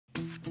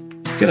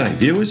G'day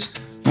viewers,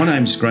 my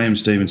name's Graham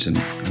Stevenson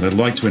and I'd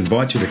like to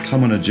invite you to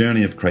come on a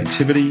journey of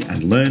creativity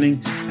and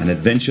learning and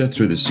adventure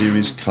through the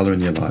series Colour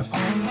in Your Life.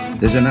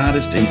 There's an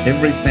artist in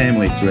every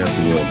family throughout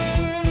the world,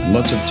 and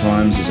lots of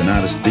times there's an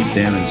artist deep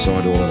down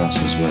inside all of us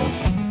as well.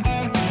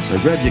 So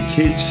grab your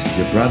kids,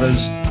 your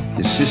brothers,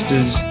 your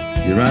sisters,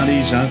 your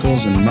aunties,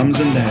 uncles and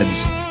mums and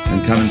dads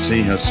and come and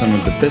see how some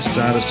of the best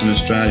artists in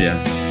Australia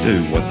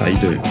do what they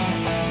do.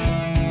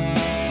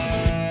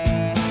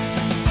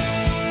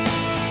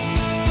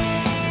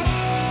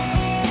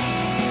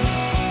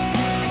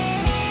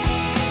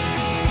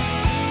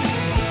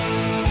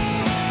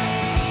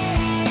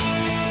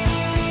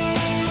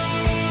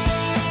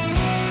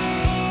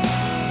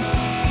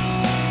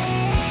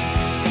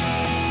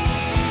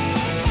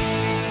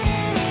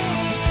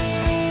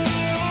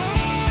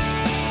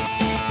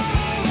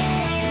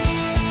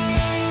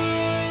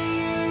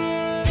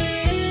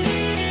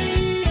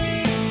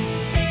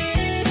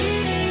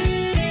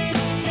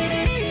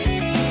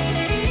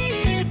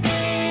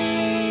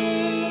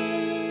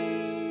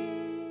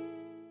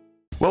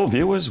 Well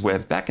viewers, we're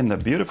back in the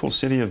beautiful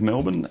city of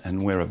Melbourne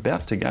and we're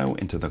about to go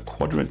into the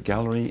Quadrant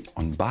Gallery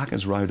on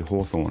Barkers Road,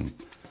 Hawthorn.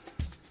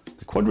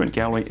 The Quadrant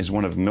Gallery is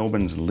one of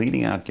Melbourne's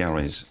leading art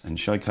galleries and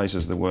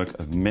showcases the work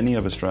of many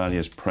of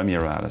Australia's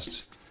premier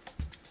artists.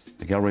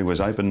 The gallery was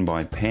opened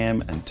by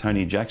Pam and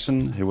Tony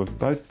Jackson, who have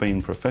both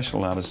been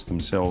professional artists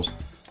themselves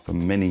for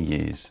many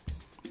years.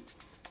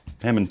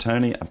 Pam and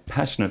Tony are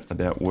passionate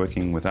about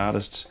working with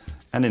artists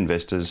and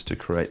investors to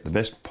create the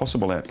best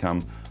possible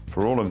outcome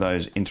for all of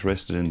those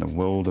interested in the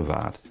world of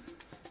art.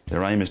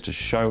 Their aim is to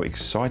show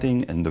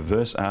exciting and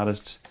diverse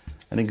artists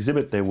and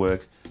exhibit their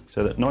work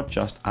so that not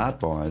just art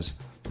buyers,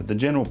 but the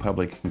general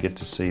public can get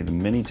to see the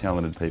many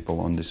talented people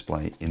on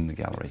display in the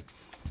gallery.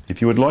 If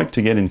you would like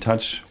to get in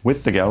touch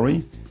with the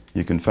gallery,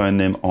 you can phone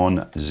them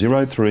on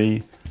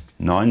 03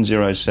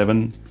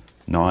 907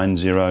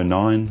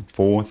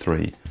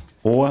 90943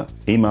 or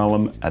email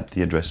them at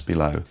the address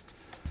below.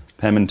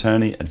 Pam and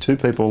Tony are two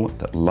people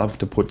that love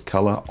to put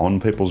colour on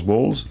people's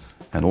walls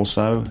and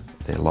also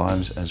their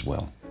lives as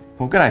well.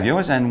 Well, g'day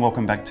viewers and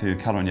welcome back to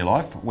Colour in Your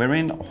Life. We're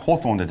in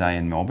Hawthorn today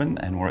in Melbourne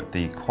and we're at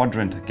the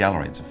Quadrant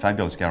Gallery. It's a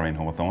fabulous gallery in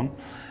Hawthorn.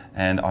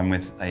 And I'm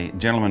with a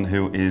gentleman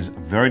who is a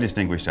very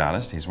distinguished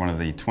artist. He's one of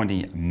the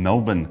 20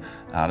 Melbourne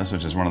artists,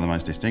 which is one of the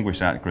most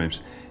distinguished art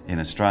groups in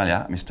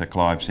Australia, Mr.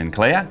 Clive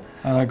Sinclair.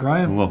 Hello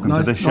Graham. Welcome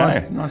to the show.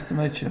 Nice to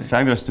meet you.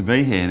 Fabulous to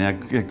be here. Now,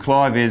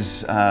 Clive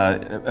is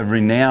a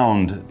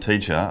renowned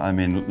teacher. I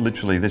mean,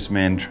 literally this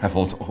man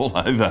travels all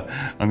over.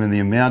 I mean, the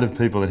amount of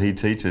people that he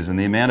teaches and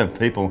the amount of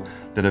people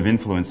that have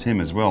influenced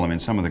him as well. I mean,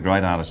 some of the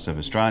great artists of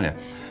Australia.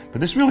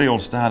 But this really all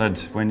started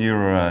when you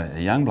were a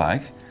young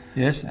bloke.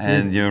 Yes, it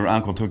and did. Your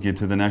uncle took you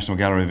to the National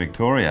Gallery of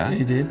Victoria.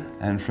 He did.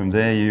 And from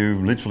there you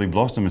literally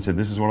blossomed and said,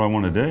 this is what I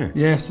want to do.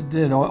 Yes, it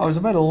did. I was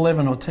about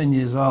 11 or 10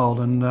 years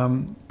old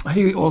and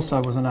he also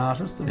was an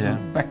artist. There was a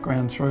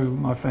background through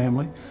my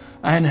family.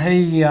 And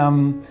he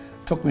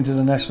took me to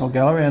the National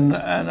Gallery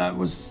and it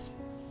was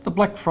the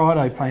Black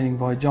Friday painting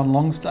by John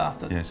Longstaff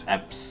that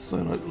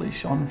absolutely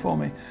shone for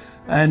me.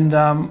 And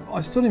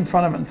I stood in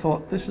front of it and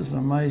thought, this is an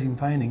amazing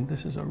painting.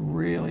 This is a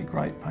really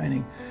great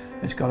painting.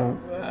 It's got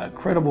a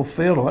credible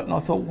feel to it. And I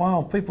thought,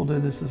 wow, people do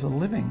this as a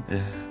living.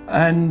 Yeah.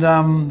 And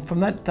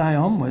from that day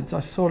onwards, I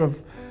sort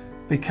of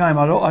became,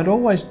 I'd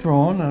always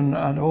drawn and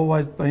I'd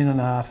always been an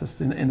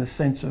artist in a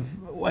sense of,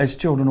 as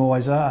children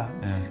always are,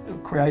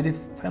 creative,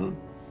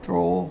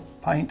 draw,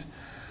 paint.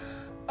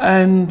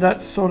 And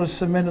that sort of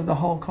cemented the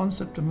whole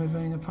concept of me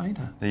being a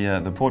painter.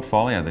 The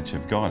portfolio that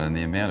you've got and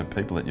the amount of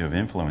people that you've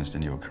influenced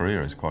in your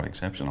career is quite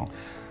exceptional.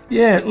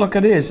 Yeah, look,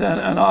 it is,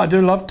 and I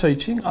do love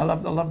teaching. I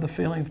love the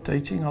feeling of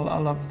teaching. I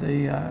love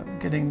the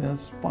getting the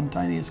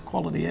spontaneous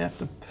quality out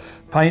to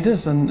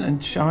painters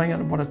and showing it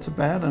what it's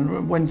about.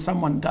 And when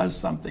someone does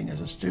something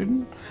as a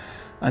student,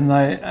 and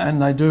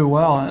they do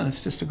well, and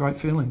it's just a great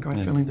feeling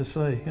to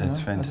see. It's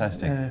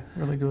fantastic. Yeah,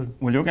 really good.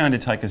 Well, you're going to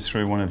take us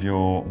through one of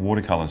your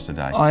watercolours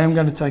today. I am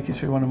going to take you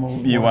through one of my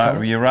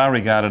watercolours. You are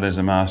regarded as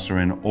a master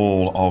in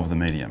all of the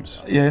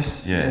mediums.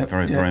 Yes. Yeah,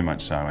 very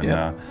much so.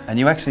 And, and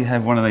you actually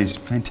have one of these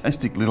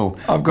fantastic little.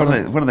 I've got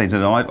what are these?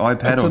 An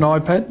iPad? It's an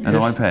iPad. An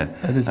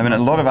iPad. It is. I mean, a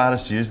lot of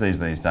artists use these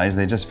days.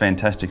 They're just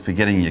fantastic for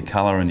getting your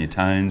colour and your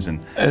tones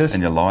and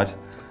your light.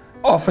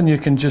 Often you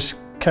can just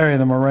carry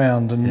them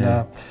around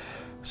and.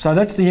 So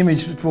that's the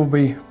image that we'll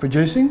be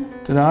producing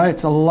today.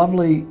 It's a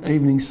lovely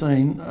evening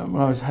scene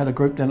when I had a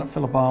group down at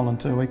Phillip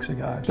Island 2 weeks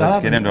ago.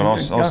 Let's get into it. I'll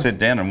sit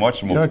down and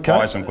watch and we'll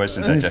fire some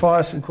questions at you.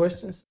 Fire some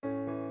questions.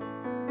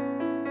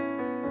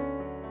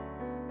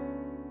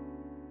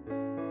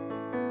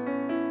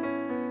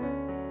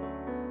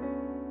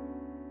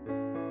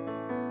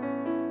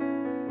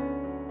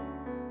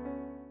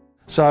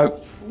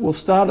 So we'll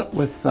start it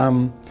with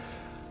a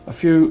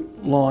few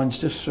lines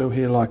just through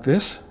here like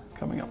this,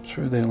 coming up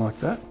through there like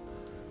that,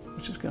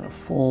 which is going to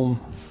form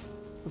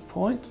the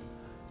point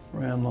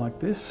around like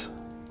this.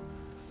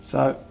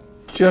 So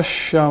just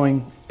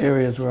showing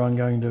areas where I'm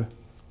going to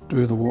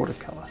do the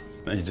watercolour.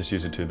 And you just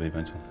use a 2B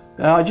pencil?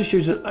 I just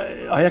use it,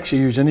 I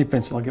actually use any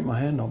pencil I get my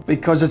hand on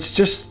because it's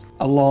just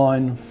a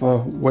line for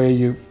where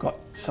you've got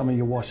some of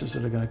your washes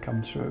that are going to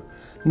come through.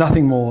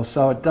 Nothing more,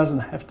 so it doesn't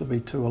have to be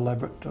too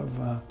elaborate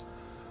of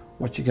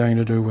what you're going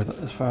to do with it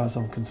as far as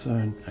I'm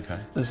concerned. Okay.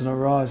 There's an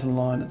horizon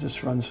line that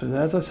just runs through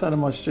there. As I say to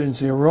my students,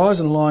 the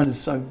horizon line is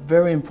so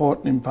very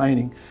important in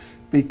painting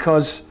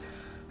because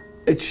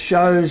it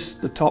shows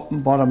the top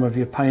and bottom of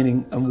your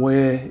painting and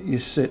where you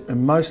sit,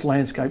 and most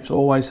landscapes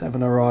always have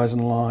an horizon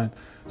line.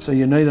 So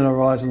you need an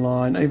horizon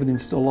line, even in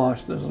still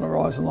lifes there's an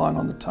horizon line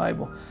on the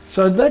table.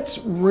 So that's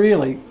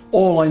really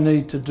all I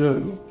need to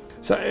do.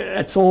 So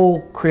it's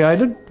all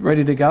created,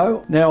 ready to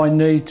go. Now I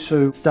need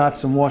to start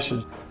some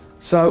washes.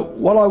 So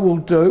what I will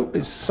do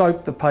is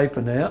soak the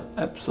paper now,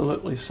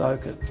 absolutely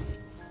soak it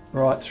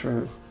right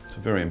through. It's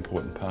a very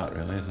important part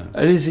really, isn't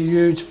it? It is a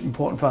huge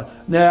important part.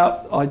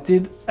 Now I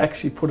did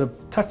actually put a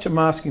touch of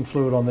masking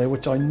fluid on there,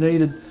 which I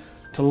needed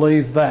to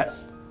leave that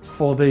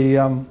for the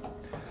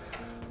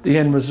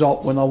end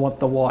result when I want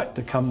the white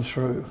to come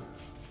through.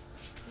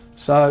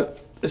 So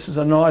this is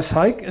a nice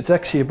hake. It's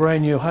actually a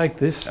brand new hake,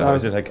 this. So oh,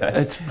 is it okay?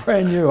 It's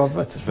brand new.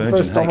 It's the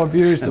first time I've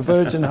used a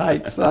virgin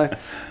hake. So,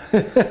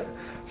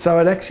 so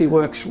it actually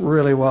works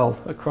really well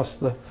across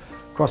the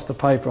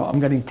paper. I'm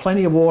getting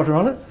plenty of water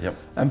on it. Yep.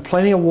 And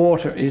plenty of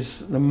water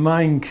is the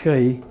main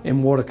key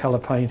in watercolour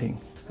painting.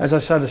 As I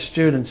say to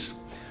students,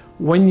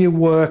 when you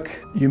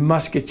work, you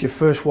must get your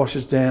first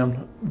washes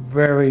down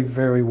very,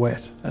 very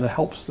wet, and it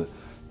helps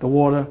the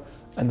water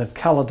and the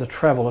colour to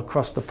travel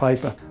across the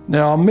paper.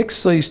 Now I'll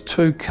mix these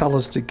two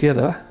colours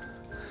together,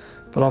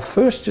 but I'll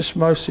first just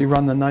mostly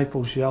run the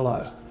Naples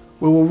yellow.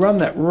 We will run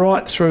that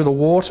right through the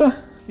water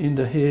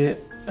into here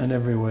and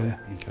everywhere.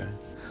 Okay.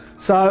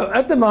 So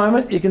at the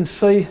moment you can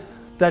see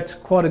that's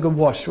quite a good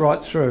wash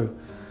right through.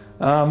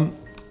 I'm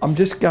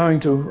just going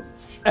to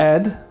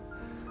add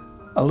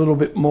a little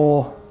bit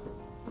more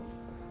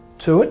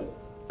to it,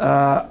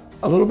 a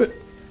little bit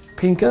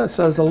pinker,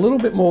 so there's a little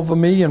bit more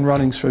vermilion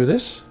running through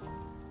this,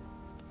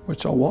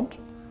 which I want,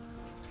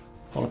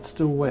 while it's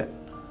still wet.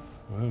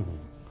 Ooh.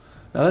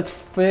 Now that's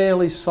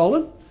fairly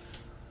solid,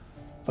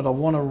 but I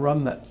want to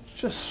run that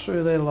just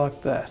through there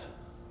like that.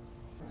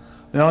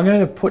 Now I'm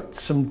going to put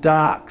some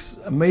darks,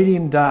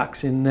 medium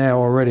darks in now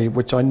already,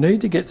 which I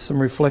need to get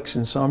some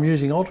reflection, so I'm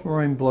using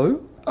ultramarine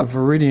blue, a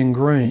viridian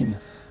green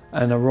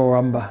and a raw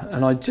umber,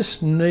 and I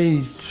just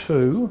need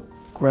to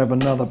grab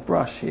another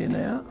brush here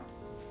now,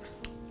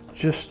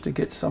 just to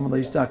get some of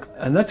these darks,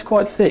 and that's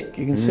quite thick.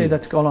 You can see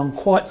that's gone on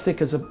quite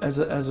thick as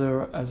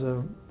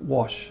a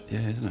wash. Yeah,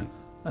 isn't it?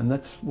 And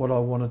that's what I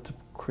wanted to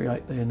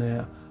create there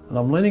now. And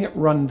I'm letting it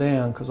run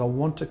down because I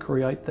want to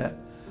create that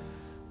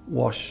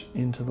wash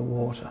into the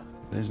water.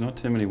 There's not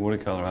too many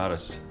watercolour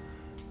artists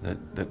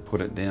that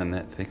put it down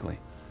that thickly.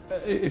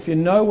 If you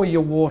know where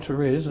your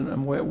water is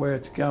and where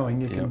it's going,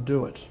 you can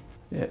do it.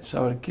 Yeah,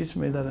 so it gives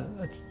me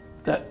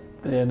that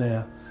there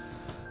now.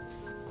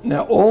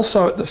 Now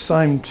also at the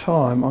same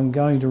time I'm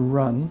going to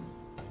run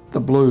the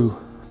blue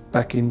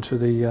back into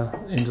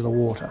the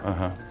water,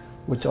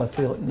 which I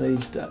feel it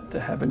needs to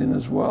have it in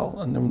as well,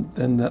 and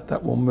then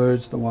that will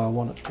merge the way I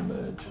want it to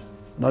merge.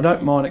 And I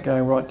don't mind it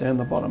going right down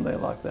the bottom there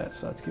like that,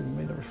 so it's giving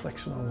me the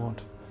reflection I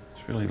want.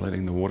 It's really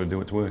letting the water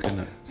do its work, isn't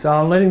it? So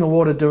I'm letting the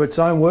water do its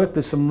own work.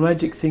 There's some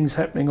magic things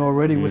happening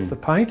already with the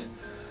paint,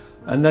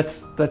 and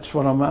that's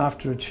what I'm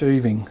after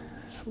achieving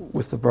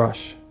with the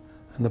brush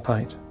and the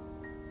paint.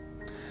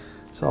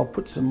 So I'll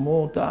put some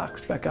more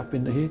darks back up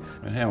into here.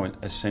 And how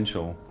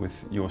essential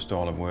with your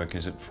style of work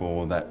is it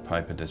for that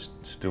paper to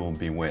still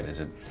be wet? Is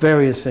it?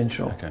 Very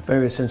essential,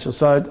 very essential.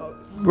 So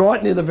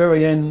right near the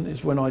very end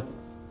is when I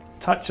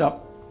touch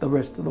up the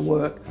rest of the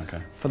work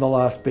for the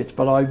last bits,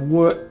 but I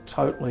work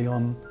totally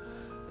on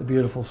the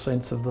beautiful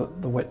sense of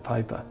the wet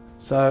paper.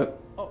 So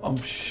I'm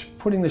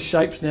putting the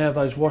shapes now of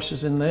those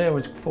washes in there,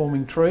 which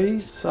forming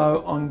trees.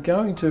 So I'm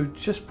going to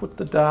just put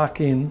the dark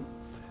in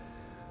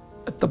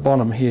at the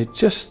bottom here,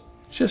 just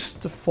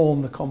to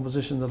form the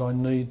composition that I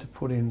need to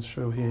put in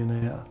through here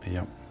now.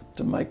 Yep.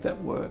 To make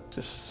that work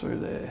just through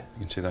there.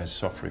 You can see those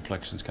soft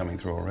reflections coming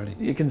through already.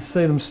 You can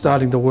see them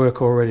starting to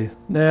work already.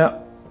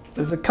 Now,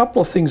 there's a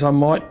couple of things I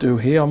might do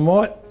here. I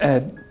might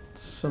add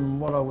some,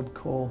 what I would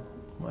call,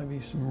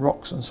 maybe some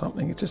rocks and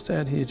something, just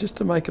add here, just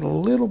to make it a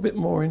little bit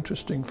more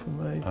interesting for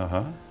me.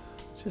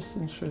 Just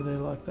in through there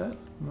like that.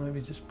 Maybe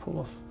just pull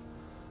off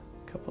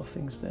a couple of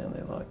things down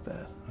there like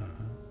that.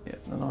 Yeah,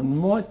 and I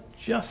might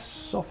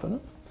just soften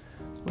it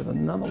with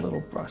another little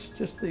brush,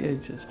 just the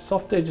edges.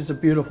 Soft edges are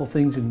beautiful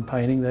things in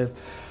painting. They're,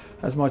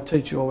 as my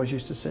teacher always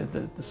used to say,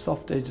 the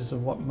soft edges are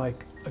what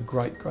make a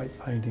great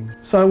painting.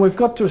 So we've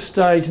got to a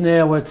stage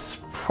now where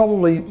it's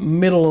probably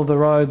middle of the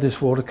road,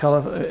 this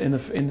watercolour,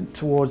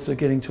 towards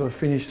getting to a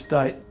finished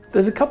state.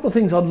 There's a couple of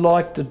things I'd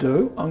like to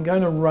do. I'm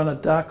going to run a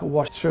darker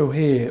wash through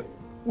here,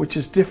 which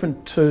is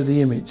different to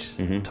the image,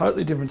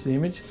 totally different to the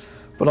image.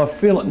 But I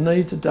feel it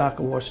needs a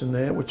darker wash in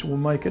there, which will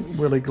make it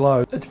really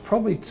glow. It's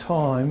probably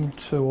time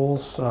to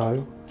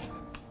also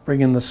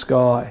bring in the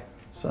sky.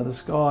 So the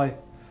sky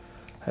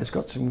has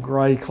got some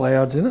grey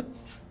clouds in it,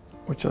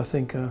 which I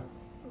think are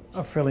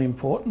are fairly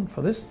important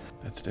for this.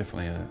 That's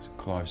definitely a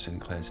Clive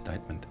Sinclair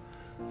statement.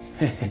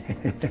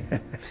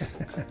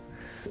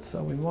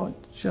 So we might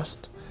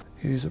just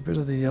use a bit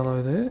of the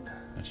yellow there.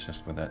 It's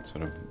just with that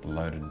sort of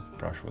loaded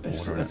brush with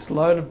water in it. It's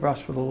loaded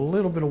brush with a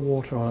little bit of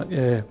water on it,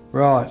 yeah.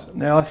 Right,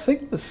 now I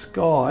think the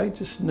sky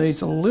just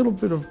needs a little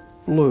bit of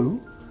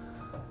blue,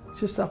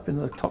 just up in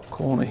the top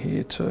corner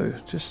here too.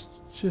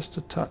 Just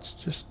a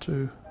touch, just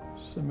to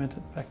cement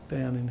it back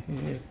down in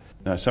here.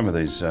 Now some of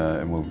these,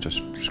 and we'll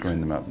just screen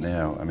them up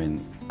now, I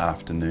mean,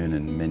 Afternoon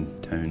and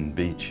Mentone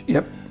Beach.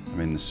 Yep. I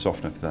mean, the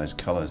softness of those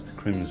colours, the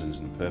crimsons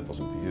and the purples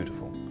are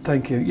beautiful.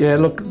 Thank you. Yeah,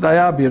 look, they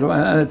are beautiful,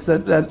 and it's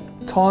that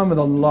time of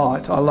the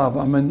light I love.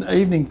 I mean,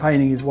 evening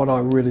painting is what I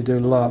really do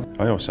love.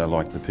 I also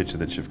like the picture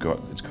that you've got.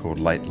 It's called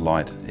Late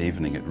Light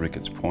Evening at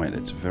Ricketts Point.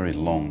 It's a very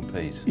long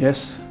piece.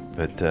 Yes.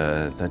 But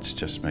that's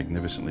just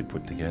magnificently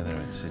put together.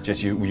 It's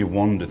just you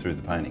wander through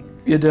the painting.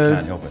 You do.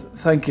 Can't help it.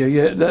 Thank you.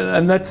 Yeah,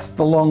 and that's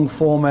the long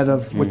format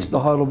of which the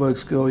Heidelberg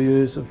School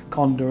used, of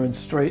Condor and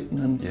Streeton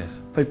and yes.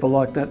 people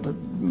like that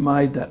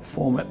made that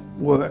format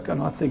work,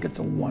 and I think it's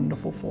a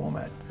wonderful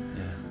format.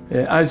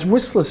 Yeah. As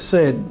Whistler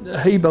said,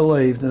 he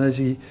believed,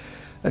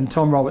 and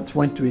Tom Roberts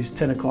went to his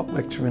 10 o'clock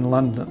lecture in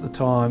London at the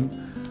time,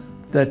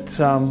 that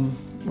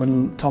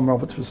when Tom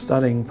Roberts was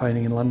studying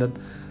painting in London,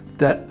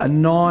 that a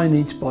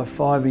 9-inch by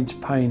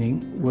 5-inch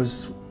painting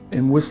was,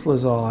 in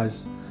Whistler's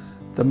eyes,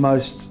 the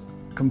most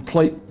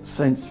complete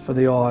sense for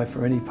the eye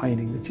for any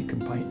painting that you can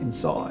paint in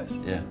size.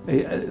 Yeah.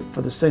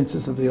 For the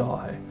senses of the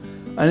eye.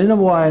 And in a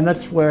way, and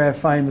that's where our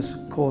famous,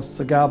 of course,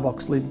 cigar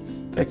box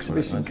lids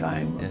exhibition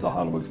came, yes. of the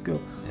Heidelberg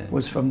School, yeah.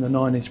 was from the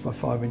 9-inch by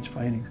 5-inch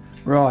paintings.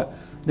 Right,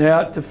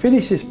 now to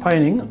finish this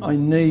painting, I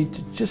need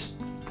to just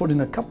put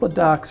in a couple of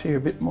darks here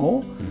a bit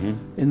more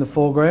in the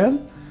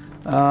foreground.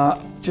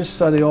 Just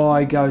so the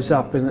eye goes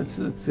up, and it's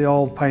the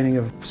old painting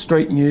of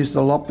Streeton used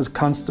a lot was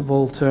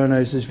Constable,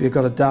 Turner's. If you've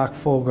got a dark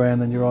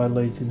foreground, then your eye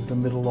leads into the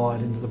middle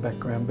light, into the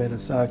background better.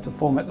 So it's a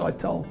format that I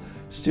tell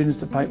students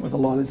to paint with a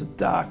lot, is a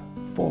dark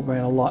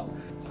foreground a lot.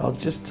 So I'll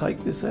just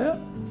take this out.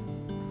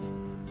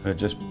 It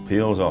just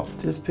peels off.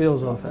 Just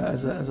peels off,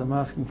 as a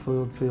masking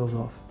fluid peels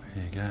off.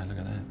 There you go, look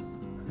at that.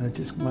 And it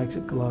just makes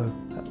it glow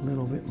that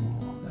little bit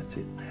more. That's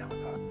it, now we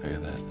got it. Look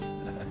at that.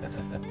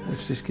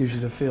 Which just gives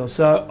you the feel.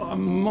 So I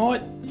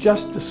might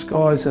just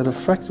disguise that a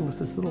fraction with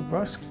this little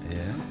brush.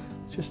 Yeah.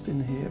 Just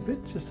in here a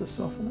bit, just to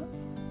soften it.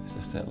 It's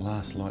just that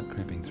last light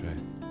creeping through.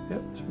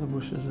 Yep, through the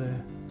bushes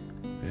there.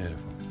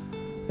 Beautiful.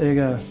 There you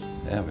go.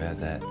 How about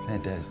that?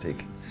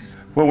 Fantastic.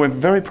 Well, we're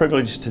very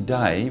privileged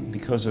today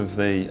because of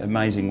the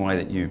amazing way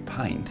that you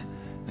paint,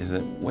 is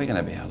that we're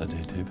going to be able to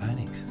do 2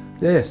 paintings.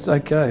 Yes,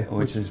 okay.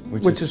 Which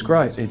is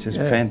great. It's just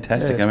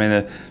fantastic. Yes. I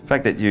mean, the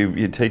fact that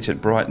you teach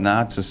at Brighton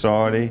Arts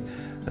Society,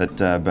 at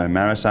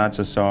Beaumaris Arts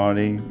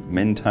Society,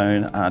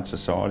 Mentone Art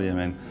Society. I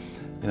mean,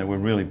 you know, we're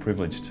really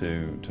privileged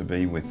to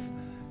be with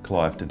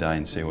Clive today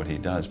and see what he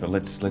does. But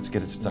let's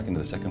get it stuck into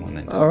the second one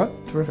then. All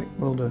right, terrific.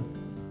 Will do.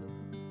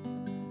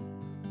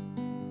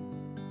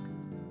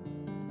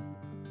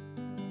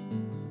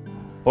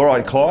 All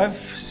right, Clive,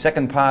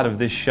 second part of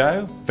this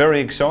show. Very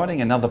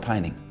exciting, another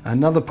painting.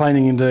 Another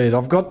painting indeed.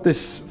 I've got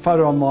this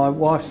photo on my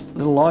wife's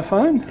little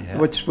iPhone,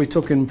 which we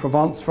took in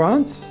Provence,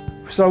 France.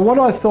 So what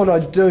I thought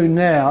I'd do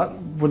now,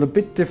 with a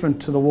bit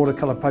different to the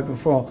watercolour paper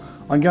before,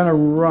 I'm going to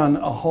run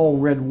a whole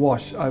red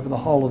wash over the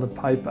whole of the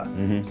paper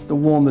just to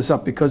warm this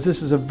up, because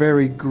this is a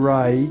very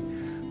grey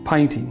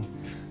painting.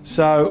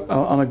 So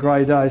on a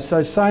grey day.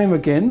 So same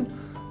again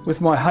with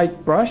my hake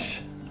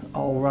brush.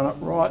 I'll run it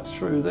right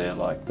through there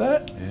like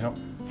that. Yep.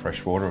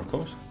 Fresh water, of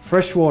course.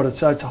 Fresh water,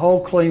 so it's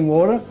whole clean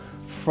water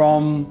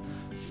from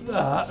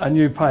a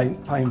new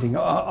painting.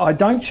 I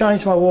don't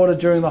change my water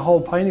during the whole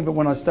painting, but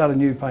when I start a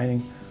new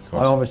painting,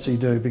 I obviously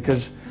do,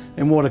 because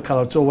in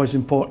watercolour it's always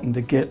important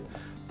to get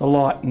the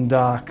light and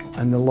dark,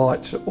 and the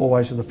lights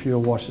always are the pure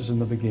washes in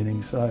the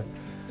beginning, so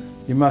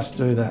you must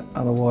do that,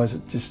 otherwise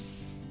it just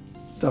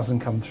doesn't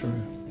come through.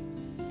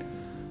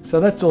 So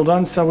that's all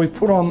done, so we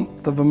put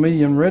on the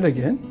vermilion red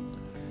again,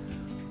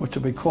 which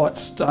will be quite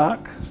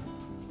stark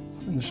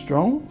and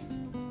strong,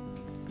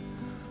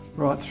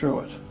 right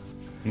through it.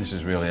 And this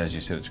is really, as you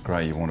said, it's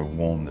grey, you want to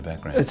warm the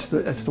background. It's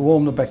to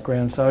warm the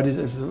background, so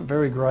it's a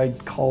very grey,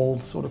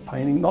 cold sort of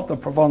painting. Not that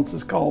Provence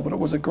is cold, but it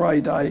was a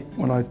grey day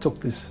when I took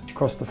this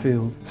across the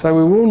field. So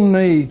we will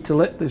need to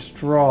let this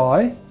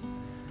dry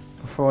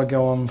before I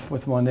go on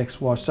with my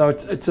next wash. So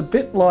it's a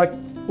bit like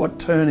what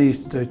Turner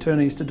used to do.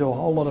 Turner used to do a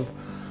whole lot of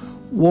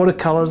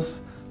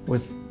watercolours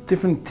with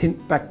different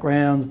tint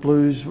backgrounds,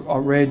 blues,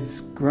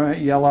 reds,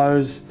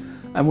 yellows,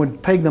 and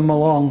would peg them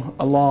along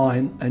a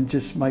line and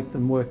just make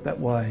them work that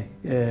way.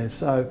 Yeah,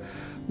 so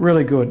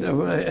really good.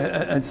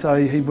 And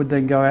so he would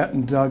then go out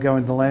and go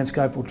into the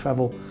landscape or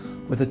travel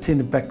with a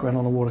tinted background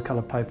on a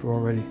watercolour paper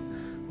already,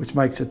 which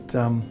makes it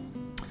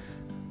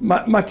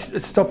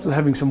it stops it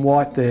having some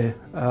white there,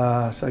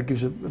 so it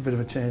gives it a bit of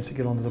a chance to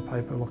get onto the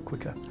paper a lot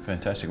quicker.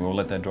 Fantastic. We'll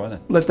let that dry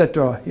then. Let that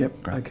dry.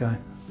 Yep. Great. Okay.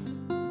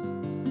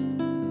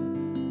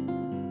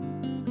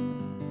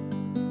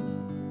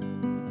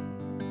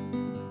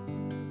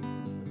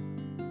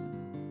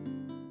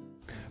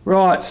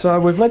 Right, so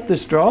we've let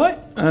this dry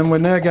and we're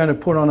now going to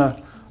put on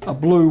a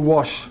blue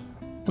wash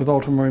with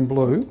ultramarine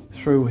blue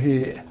through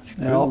here.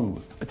 Now,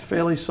 it's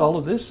fairly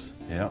solid, this.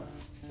 Yeah.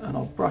 And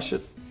I'll brush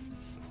it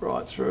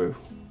right through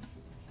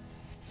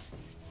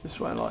this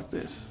way like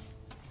this.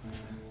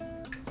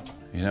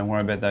 You don't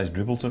worry about those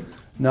dribbles?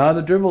 No,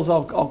 the dribbles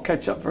I'll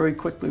catch up very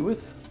quickly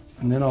with,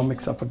 and then I'll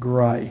mix up a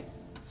grey.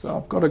 So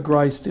I've got a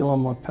grey still on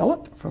my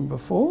palette from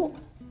before,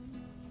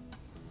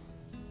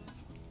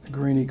 a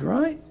greeny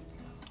grey,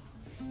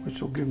 which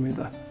will give me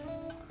the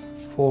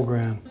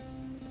foreground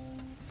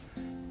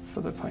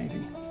for the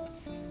painting.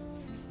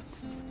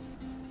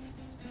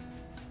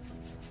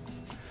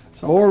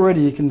 So already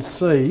you can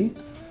see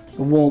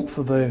the warmth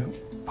of the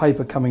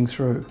paper coming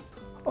through.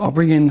 I'll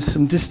bring in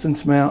some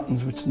distance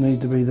mountains which need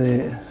to be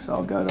there. So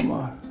I'll go to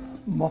my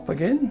mop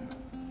again.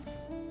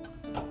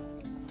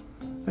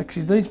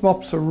 Actually, these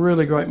mops are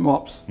really great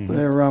mops.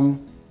 They're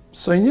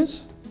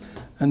seniors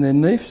and they're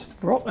Neef's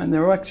drop, and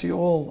they're actually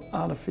all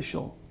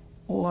artificial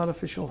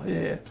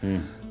hair.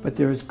 But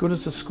they're as good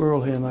as a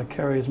squirrel hair and they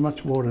carry as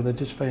much water. They're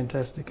just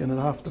fantastic and at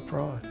half the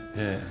price.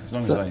 Yeah, as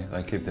long as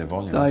they keep their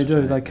volume. They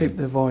do, they keep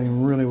their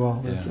volume really well.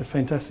 Yeah. They're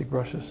fantastic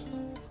brushes,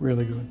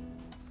 really good.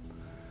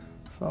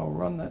 So I'll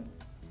run that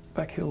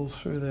back hills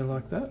through there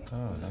like that.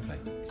 Oh, lovely.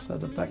 So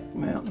the back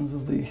mountains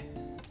of the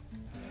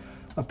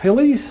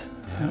Apilles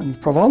and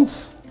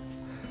Provence,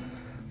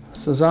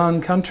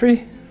 Cézanne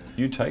country.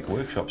 You take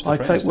workshops to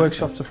France? I take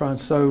workshops to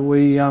France. So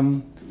we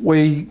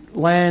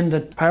land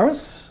at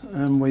Paris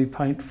and we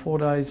paint 4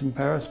 days in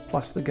Paris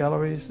plus the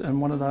galleries, and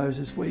one of those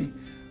is we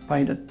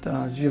paint at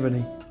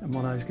Giverny in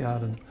Monet's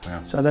garden.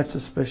 Wow. So that's a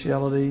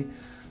speciality,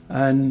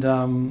 and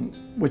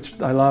which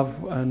they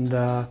love, and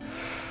the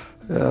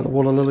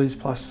water lilies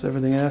plus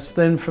everything else.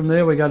 Then from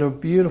there we go to a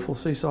beautiful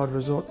seaside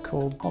resort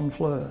called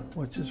Honfleur,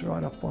 which is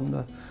right up on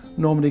the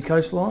Normandy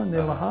coastline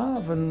near Le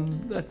Havre,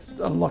 and that's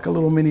like a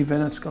little mini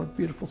Venice, got a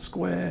beautiful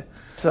square.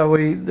 So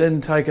we then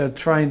take a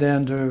train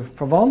down to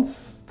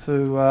Provence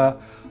to a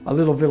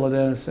little villa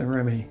down in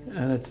Saint-Remy,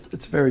 and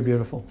it's very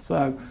beautiful.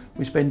 So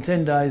we spend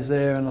 10 days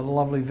there in a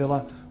lovely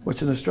villa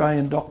which an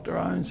Australian doctor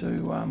owns,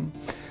 who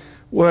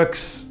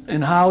works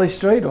in Harley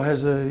Street, or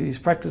has his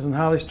practice in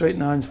Harley Street,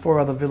 and owns 4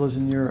 other villas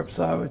in Europe.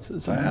 So it's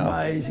an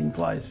amazing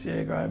place,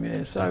 yeah, Graham,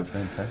 yeah. So that's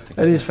fantastic.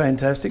 It is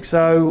fantastic.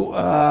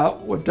 So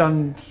we've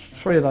done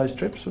 3 of those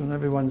trips and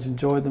everyone's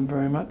enjoyed them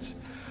very much.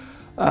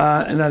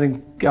 And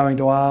then going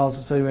to Arles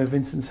to see where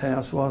Vincent's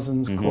house was,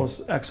 and of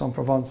course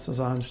Aix-en-Provence,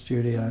 Cézanne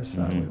studio,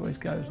 so we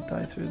go a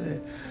day through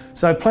there.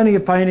 So plenty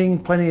of painting,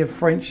 plenty of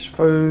French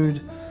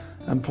food,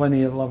 and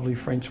plenty of lovely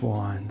French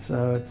wine.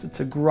 So it's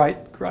a great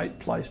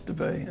place to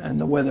be, and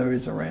the weather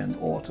is around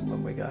autumn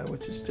when we go,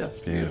 which is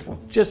just beautiful.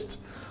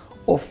 Just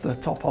off the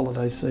top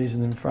holiday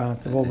season in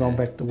France. They've all gone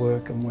back to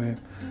work and we've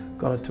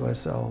got it to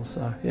ourselves.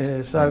 So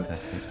yeah, so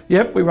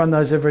yep, we run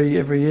those every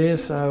year,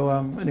 so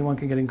anyone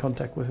can get in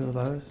contact with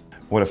those.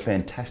 What a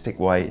fantastic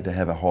way to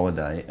have a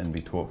holiday and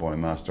be taught by a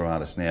master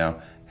artist. Now,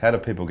 how do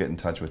people get in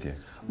touch with you?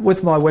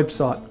 With my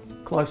website,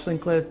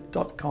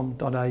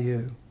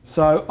 clivesinclair.com.au.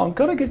 So I'm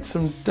going to get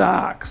some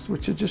darks,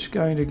 which are just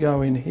going to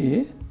go in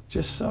here,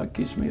 just so it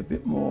gives me a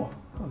bit more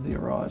of the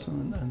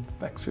horizon and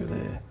back through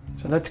there.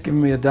 So that's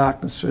giving me a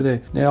darkness through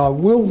there. Now I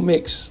will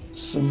mix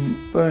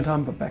some burnt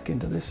umber back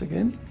into this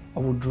again. I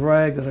will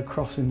drag that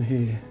across in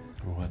here.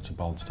 Oh, that's a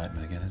bold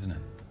statement again, isn't it?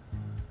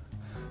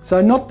 So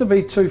not to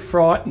be too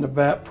frightened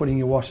about putting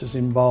your washes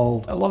in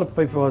bold. A lot of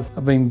people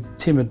have been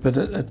timid, but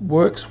it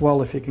works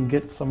well if you can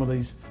get some of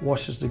these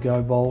washes to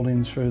go bold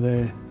in through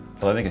there.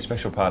 Well, I think a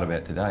special part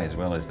about today as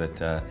well is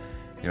that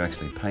you're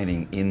actually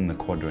painting in the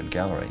Quadrant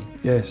Gallery.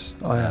 Yes,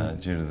 I am.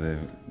 Due to the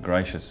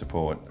gracious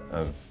support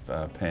of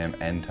Pam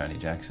and Tony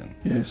Jackson.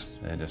 Yes.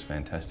 They're just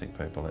fantastic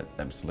people that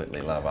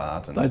absolutely love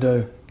art. And they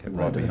do. Get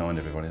right behind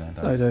everybody, don't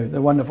they? They do.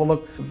 They're wonderful.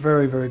 Look,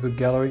 very, very good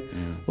gallery.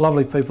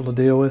 Lovely people to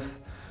deal with.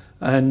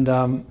 And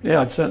yeah,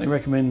 I'd certainly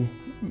recommend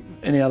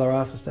any other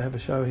artist to have a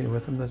show here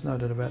with them. There's no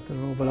doubt about that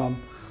at all. But I'm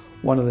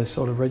one of their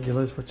sort of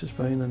regulars, which has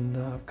been, and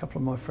a couple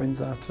of my friends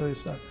are too.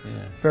 So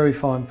very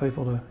fine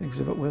people to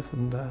exhibit with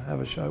and have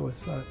a show with.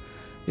 So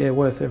yeah,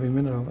 worth every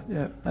minute of it.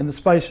 Yeah, and the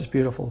space is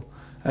beautiful,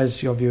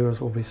 as your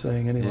viewers will be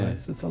seeing anyway.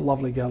 Yeah. It's a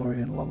lovely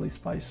gallery and a lovely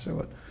space through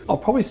it. I'll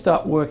probably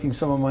start working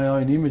some of my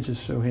own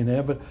images through here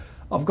now, but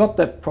I've got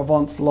that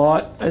Provence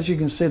light. As you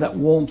can see, that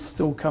warmth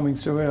still coming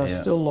through here. I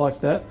still like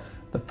that.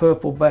 The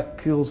purple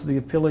back kills the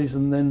Apilles,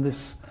 and then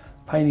this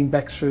painting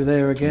back through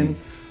there again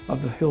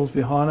of the hills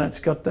behind it.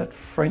 It's got that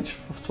French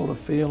sort of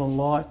feel and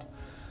light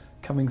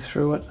coming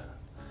through it.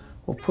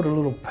 We'll put a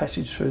little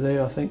passage through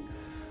there, I think.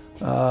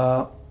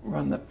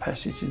 Run that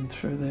passage in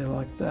through there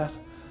like that.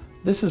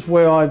 This is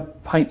where I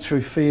paint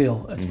through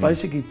feel. It's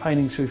basically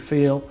painting through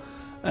feel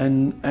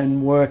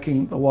and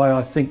working the way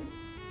I think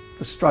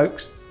the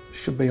strokes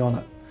should be on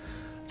it.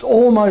 It's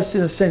almost,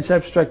 in a sense,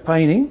 abstract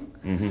painting.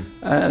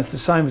 It's the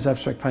same as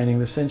abstract painting in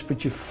the sense,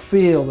 but you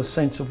feel the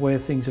sense of where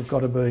things have got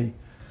to be.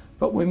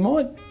 But we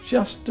might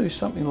just do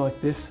something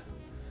like this,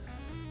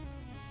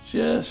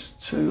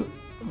 just to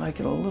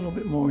make it a little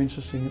bit more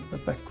interesting at the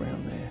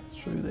background there,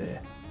 through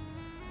there.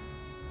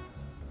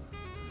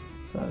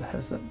 So it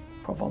has that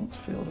Provence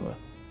feel to it.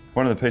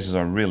 One of the pieces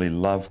I really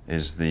love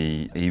is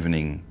the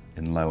evening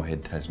in Lower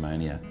Head,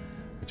 Tasmania,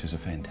 which is a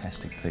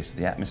fantastic piece.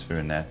 The atmosphere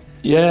in that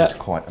is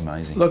quite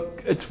amazing.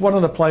 Look, it's one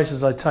of the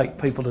places I take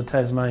people to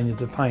Tasmania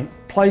to paint.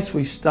 The place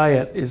we stay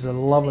at is a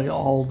lovely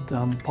old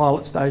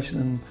pilot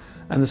station,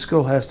 and the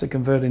school has to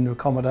convert into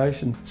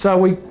accommodation.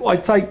 So I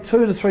take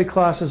 2 to 3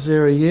 classes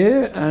there a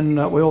year,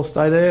 and we all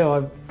stay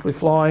there. We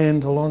fly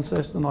into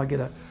Launceston. I get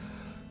a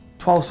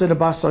 12-seater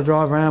bus. I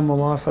drive around, my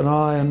wife and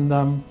I,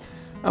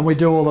 and we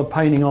do all the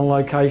painting on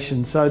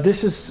location. So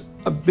this is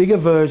a bigger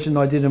version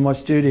I did in my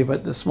studio,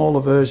 but the smaller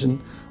version,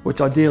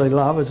 which I dearly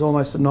love, is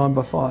almost a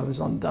 9x5. It's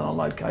done on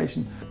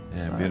location.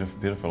 Yeah, so,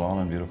 beautiful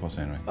island, beautiful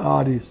scenery.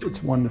 Oh, it is.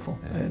 It's wonderful.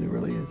 Yeah, it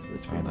really is.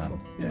 It's beautiful.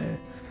 Yeah.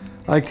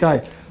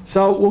 Okay,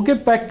 so we'll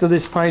get back to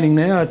this painting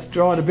now. It's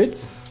dried a bit.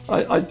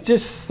 I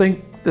just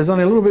think there's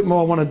only a little bit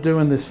more I want to do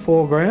in this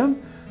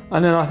foreground,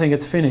 and then I think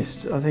it's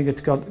finished. I think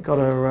it's got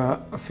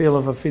a feel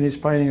of a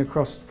finished painting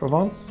across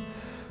Provence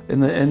in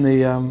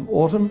the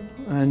autumn,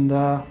 and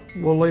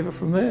we'll leave it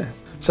from there.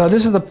 So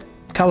this is the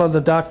colour, the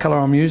dark colour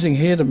I'm using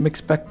here to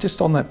mix back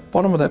just on that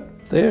bottom of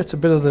that there. It's a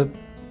bit of the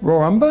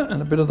raw umber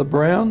and a bit of the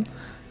brown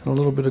and a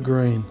little bit of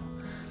green.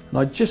 And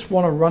I just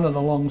want to run it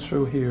along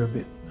through here a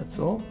bit, that's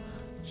all.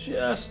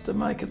 Just to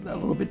make it a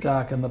little bit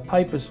darker. And the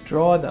paper's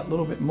dried that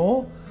little bit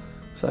more,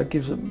 so it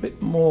gives it a bit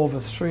more of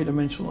a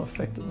three-dimensional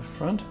effect at the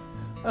front.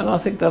 And I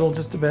think that'll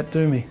just about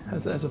do me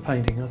as a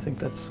painting. I think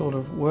that sort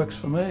of works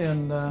for me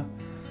and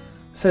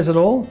says it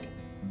all.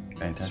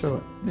 Fantastic. Through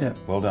it. Yeah.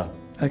 Well done.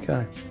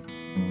 Okay.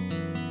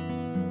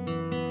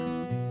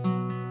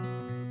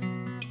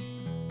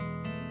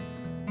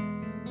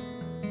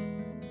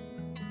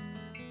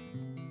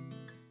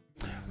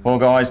 Well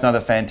guys,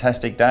 another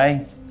fantastic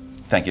day.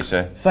 Thank you,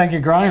 sir. Thank you,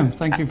 Graham.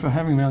 Thank you for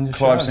having me on your show.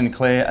 Clive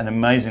Sinclair, an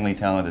amazingly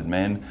talented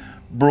man.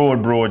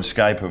 Broad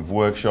scope of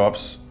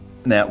workshops.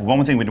 Now,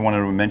 one thing we wanted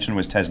to mention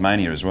was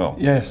Tasmania as well.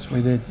 Yes,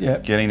 we did, yeah.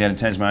 Getting down to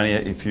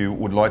Tasmania, if you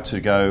would like to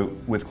go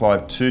with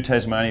Clive to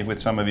Tasmania with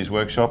some of his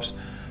workshops,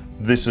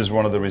 this is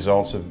one of the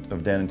results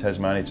of down in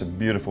Tasmania. It's a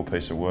beautiful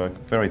piece of work,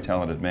 very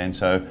talented man.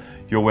 So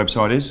your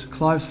website is?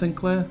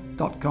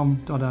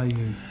 clivesinclair.com.au.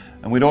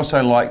 And we'd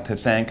also like to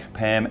thank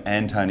Pam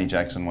and Tony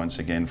Jackson once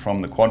again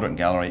from the Quadrant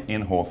Gallery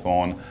in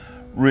Hawthorn.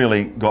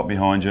 Really got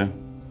behind you,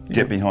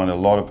 get behind a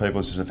lot of people.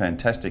 This is a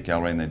fantastic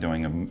gallery and they're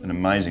doing an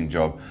amazing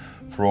job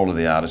for all of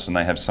the artists, and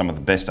they have some of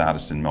the best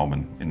artists in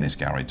Melbourne in this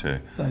gallery too.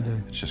 They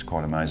do. It's just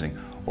quite amazing.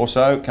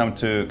 Also, come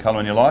to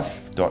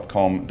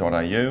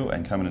coloureinyourlife.com.au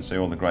and come in and see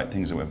all the great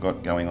things that we've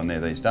got going on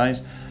there these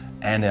days,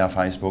 and our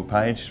Facebook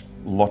page.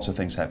 Lots of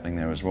things happening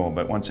there as well.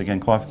 But once again,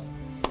 Clive,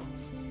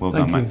 well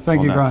done, mate.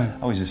 Thank you, Graham.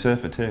 Oh, he's a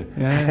surfer too.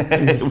 Yeah.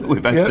 We're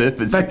both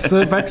surfers.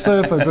 Back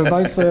surfers. We're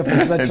both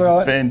surfers. That's it's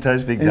right. It's a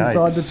fantastic day.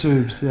 Inside the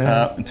tubes,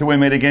 yeah. Until we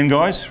meet again,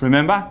 guys,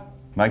 remember,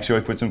 make sure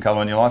you put some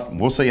colour in your life.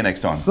 We'll see you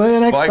next time. See you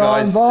next time. Bye,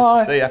 guys.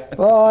 Bye. See ya.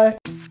 Bye.